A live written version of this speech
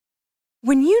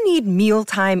When you need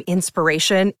mealtime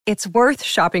inspiration, it's worth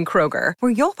shopping Kroger,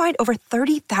 where you'll find over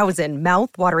 30,000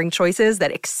 mouth-watering choices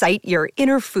that excite your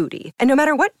inner foodie. And no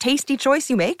matter what tasty choice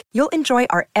you make, you'll enjoy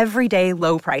our everyday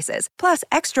low prices, plus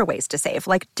extra ways to save,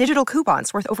 like digital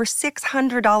coupons worth over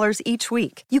 $600 each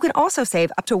week. You can also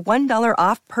save up to $1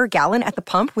 off per gallon at the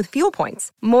pump with fuel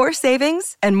points. More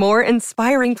savings and more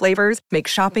inspiring flavors make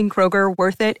shopping Kroger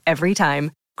worth it every time.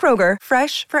 Kroger,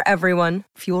 fresh for everyone.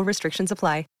 Fuel restrictions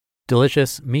apply.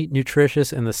 Delicious, meat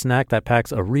nutritious, and the snack that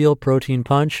packs a real protein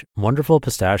punch, Wonderful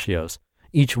Pistachios.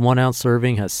 Each 1 ounce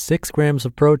serving has 6 grams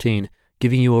of protein,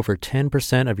 giving you over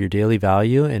 10% of your daily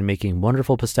value and making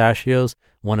Wonderful Pistachios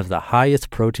one of the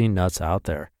highest protein nuts out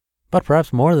there. But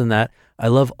perhaps more than that, I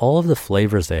love all of the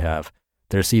flavors they have.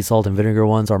 Their sea salt and vinegar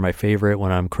ones are my favorite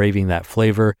when I'm craving that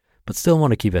flavor, but still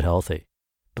want to keep it healthy.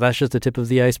 But that's just the tip of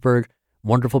the iceberg.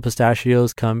 Wonderful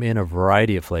Pistachios come in a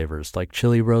variety of flavors like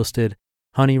chili roasted,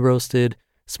 honey roasted,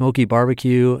 smoky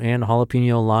barbecue, and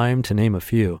jalapeno lime, to name a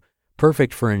few.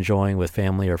 Perfect for enjoying with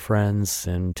family or friends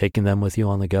and taking them with you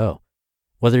on the go.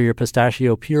 Whether you're a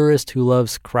pistachio purist who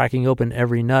loves cracking open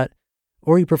every nut,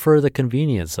 or you prefer the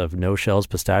convenience of no-shells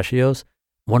pistachios,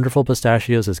 Wonderful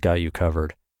Pistachios has got you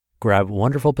covered. Grab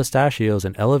Wonderful Pistachios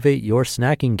and elevate your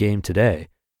snacking game today.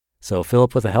 So fill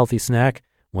up with a healthy snack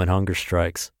when hunger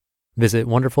strikes. Visit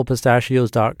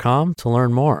wonderfulpistachios.com to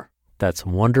learn more. That's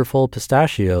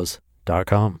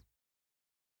wonderfulpistachios.com.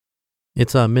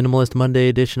 It's a Minimalist Monday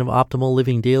edition of Optimal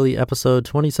Living Daily, episode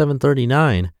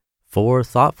 2739, 4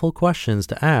 Thoughtful Questions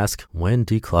to Ask When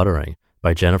Decluttering,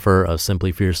 by Jennifer of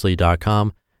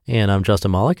simplyfiercely.com. And I'm Justin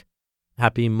Malik.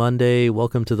 Happy Monday.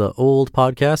 Welcome to the old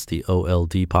podcast, the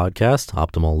OLD podcast,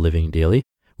 Optimal Living Daily,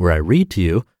 where I read to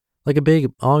you like a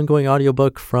big ongoing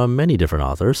audiobook from many different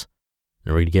authors.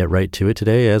 And we're going to get right to it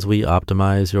today as we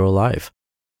optimize your life.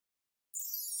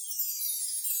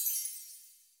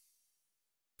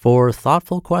 4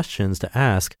 Thoughtful Questions to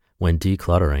Ask When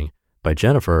Decluttering, by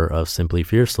Jennifer of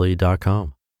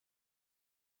simplyfiercely.com.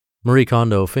 Marie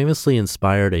Kondo famously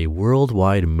inspired a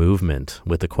worldwide movement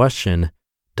with the question,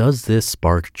 does this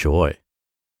spark joy?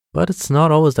 But it's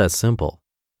not always that simple.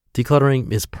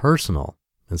 Decluttering is personal,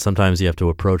 and sometimes you have to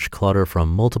approach clutter from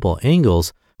multiple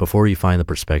angles before you find the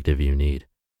perspective you need.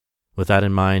 With that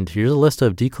in mind, here's a list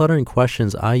of decluttering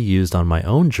questions I used on my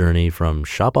own journey from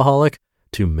shopaholic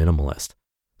to minimalist.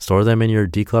 Store them in your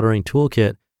decluttering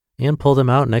toolkit and pull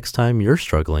them out next time you're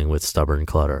struggling with stubborn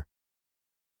clutter.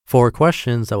 4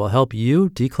 questions that will help you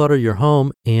declutter your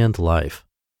home and life.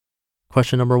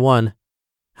 Question number 1,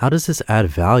 how does this add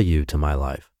value to my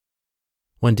life?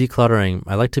 When decluttering,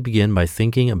 I like to begin by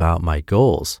thinking about my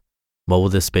goals. What will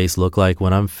this space look like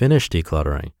when I'm finished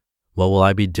decluttering? What will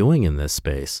I be doing in this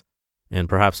space? And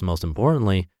perhaps most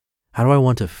importantly, how do I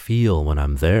want to feel when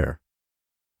I'm there?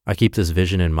 I keep this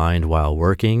vision in mind while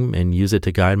working and use it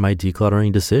to guide my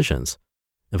decluttering decisions.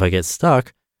 If I get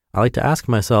stuck, I like to ask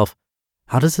myself,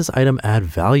 how does this item add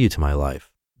value to my life?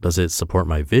 Does it support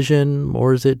my vision,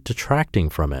 or is it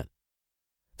detracting from it?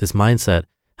 This mindset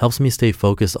helps me stay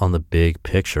focused on the big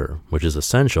picture, which is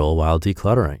essential while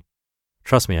decluttering.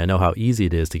 Trust me, I know how easy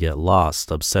it is to get lost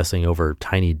obsessing over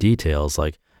tiny details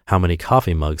like how many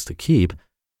coffee mugs to keep,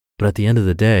 but at the end of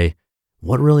the day,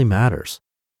 what really matters?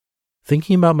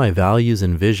 Thinking about my values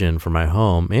and vision for my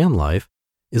home and life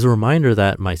is a reminder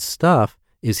that my stuff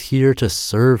is here to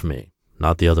serve me,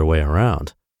 not the other way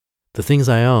around. The things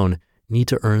I own need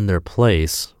to earn their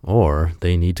place, or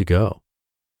they need to go.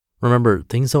 Remember,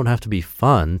 things don't have to be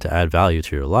fun to add value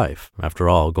to your life. After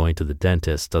all, going to the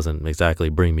dentist doesn't exactly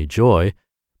bring me joy,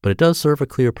 but it does serve a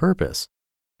clear purpose.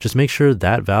 Just make sure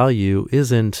that value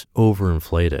isn't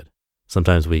overinflated.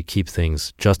 Sometimes we keep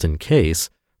things just in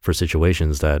case for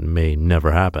situations that may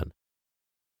never happen.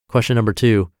 Question number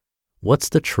 2, what's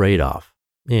the trade-off,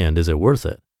 and is it worth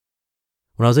it?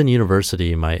 When I was in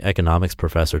university, my economics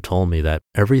professor told me that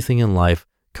everything in life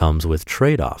comes with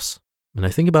trade-offs. And I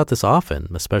think about this often,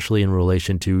 especially in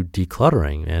relation to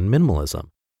decluttering and minimalism.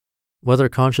 Whether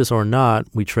conscious or not,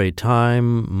 we trade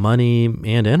time, money,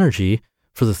 and energy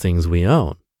for the things we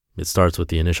own. It starts with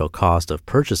the initial cost of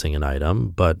purchasing an item,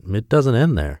 but it doesn't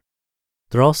end there.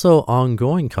 There are also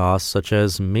ongoing costs such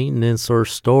as maintenance or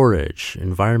storage,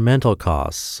 environmental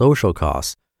costs, social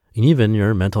costs, and even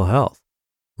your mental health.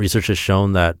 Research has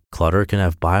shown that clutter can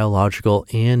have biological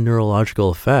and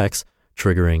neurological effects,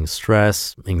 triggering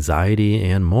stress, anxiety,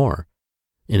 and more.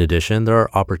 In addition, there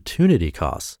are opportunity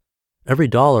costs. Every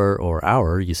dollar or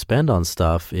hour you spend on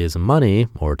stuff is money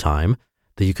or time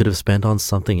that you could have spent on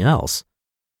something else.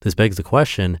 This begs the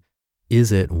question,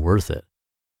 is it worth it?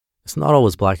 It's not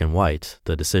always black and white.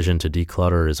 The decision to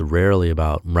declutter is rarely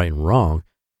about right and wrong.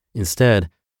 Instead,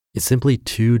 it's simply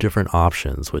two different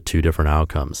options with two different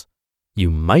outcomes. You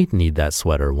might need that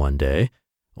sweater one day,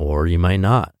 or you might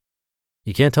not.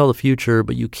 You can't tell the future,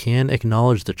 but you can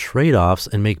acknowledge the trade-offs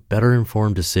and make better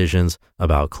informed decisions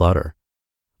about clutter.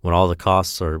 When all the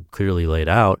costs are clearly laid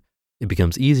out, it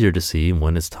becomes easier to see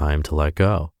when it's time to let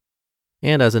go.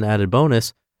 And as an added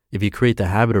bonus, if you create the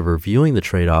habit of reviewing the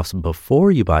trade-offs before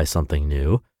you buy something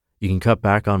new, you can cut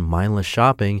back on mindless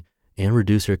shopping and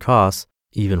reduce your costs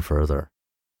even further.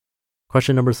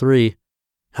 Question number 3,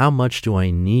 how much do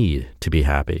I need to be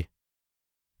happy?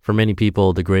 For many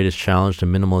people, the greatest challenge to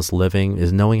minimalist living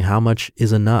is knowing how much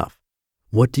is enough.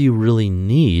 What do you really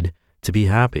need to be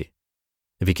happy?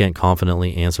 If you can't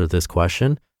confidently answer this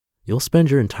question, you'll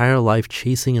spend your entire life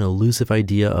chasing an elusive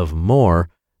idea of more,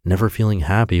 never feeling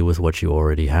happy with what you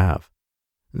already have.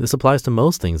 This applies to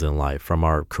most things in life, from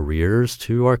our careers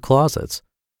to our closets.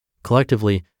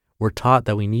 Collectively, we're taught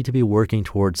that we need to be working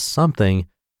towards something,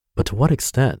 but to what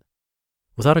extent?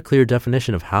 Without a clear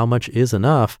definition of how much is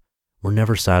enough, we're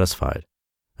never satisfied.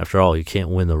 After all, you can't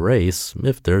win the race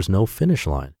if there's no finish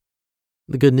line.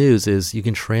 The good news is you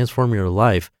can transform your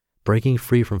life, breaking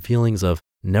free from feelings of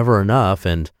never enough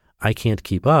and I can't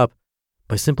keep up,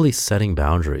 by simply setting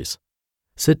boundaries.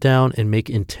 Sit down and make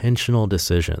intentional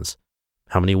decisions.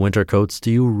 How many winter coats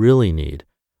do you really need?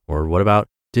 Or what about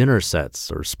dinner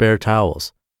sets or spare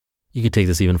towels? You could take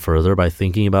this even further by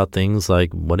thinking about things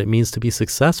like what it means to be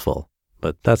successful,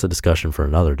 but that's a discussion for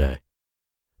another day.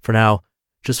 For now,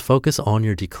 just focus on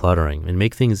your decluttering and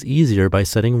make things easier by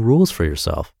setting rules for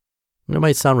yourself. It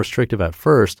might sound restrictive at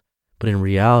first, but in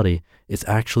reality, it's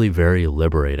actually very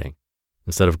liberating.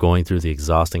 Instead of going through the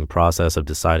exhausting process of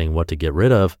deciding what to get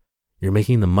rid of, you're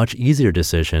making the much easier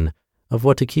decision of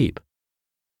what to keep.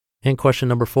 And question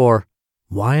number 4,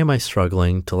 why am I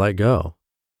struggling to let go?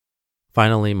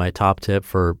 Finally, my top tip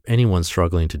for anyone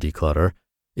struggling to declutter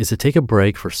is to take a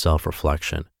break for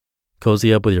self-reflection.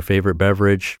 Cozy up with your favorite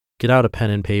beverage, get out a pen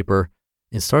and paper,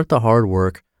 and start the hard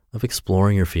work of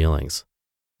exploring your feelings.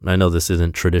 I know this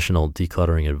isn't traditional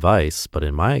decluttering advice, but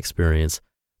in my experience,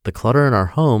 the clutter in our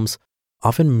homes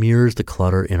often mirrors the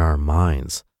clutter in our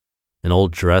minds. An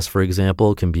old dress, for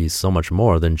example, can be so much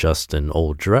more than just an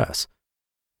old dress.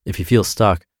 If you feel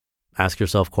stuck, ask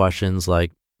yourself questions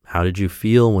like, how did you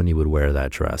feel when you would wear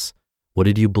that dress? What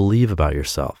did you believe about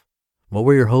yourself? What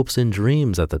were your hopes and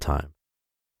dreams at the time?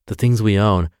 The things we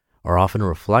own are often a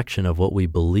reflection of what we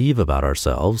believe about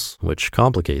ourselves, which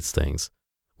complicates things.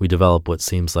 We develop what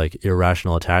seems like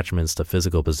irrational attachments to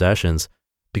physical possessions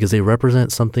because they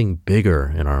represent something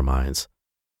bigger in our minds.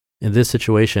 In this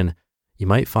situation, you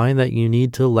might find that you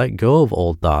need to let go of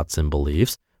old thoughts and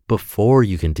beliefs before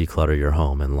you can declutter your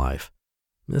home and life.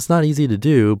 It's not easy to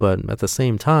do, but at the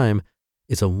same time,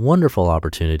 it's a wonderful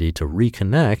opportunity to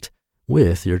reconnect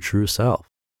with your true self.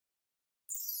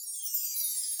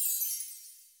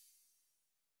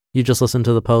 You just listened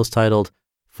to the post titled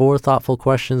 4 Thoughtful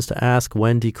Questions to Ask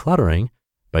When Decluttering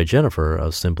by Jennifer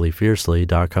of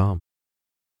simplyfiercely.com.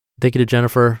 Thank you to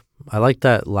Jennifer. I like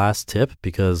that last tip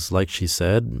because, like she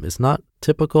said, it's not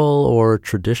typical or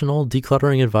traditional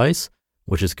decluttering advice,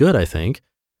 which is good, I think,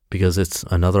 because it's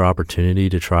another opportunity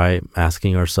to try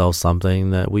asking ourselves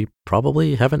something that we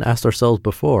probably haven't asked ourselves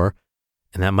before,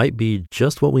 and that might be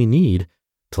just what we need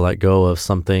to let go of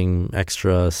something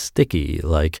extra sticky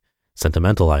like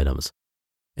sentimental items.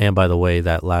 And by the way,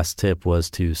 that last tip was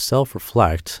to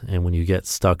self-reflect, and when you get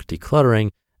stuck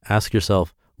decluttering, ask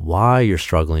yourself why you're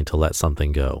struggling to let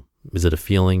something go. Is it a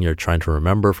feeling you're trying to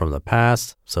remember from the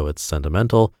past, so it's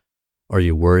sentimental? Are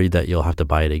you worried that you'll have to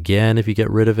buy it again if you get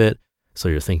rid of it, so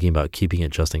you're thinking about keeping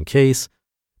it just in case?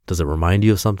 Does it remind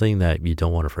you of something that you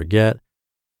don't want to forget?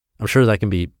 I'm sure that can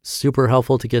be super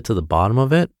helpful to get to the bottom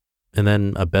of it, and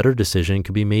then a better decision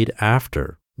could be made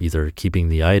after, either keeping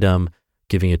the item,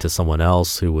 giving it to someone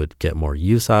else who would get more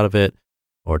use out of it,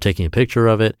 or taking a picture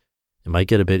of it. It might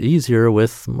get a bit easier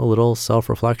with a little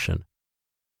self-reflection.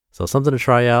 So something to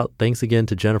try out. Thanks again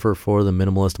to Jennifer for the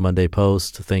Minimalist Monday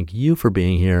post. Thank you for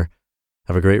being here.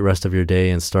 Have a great rest of your day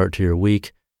and start to your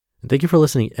week. And thank you for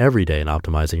listening every day and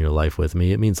optimizing your life with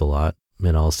me. It means a lot.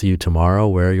 And I'll see you tomorrow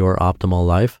where your optimal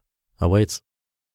life awaits.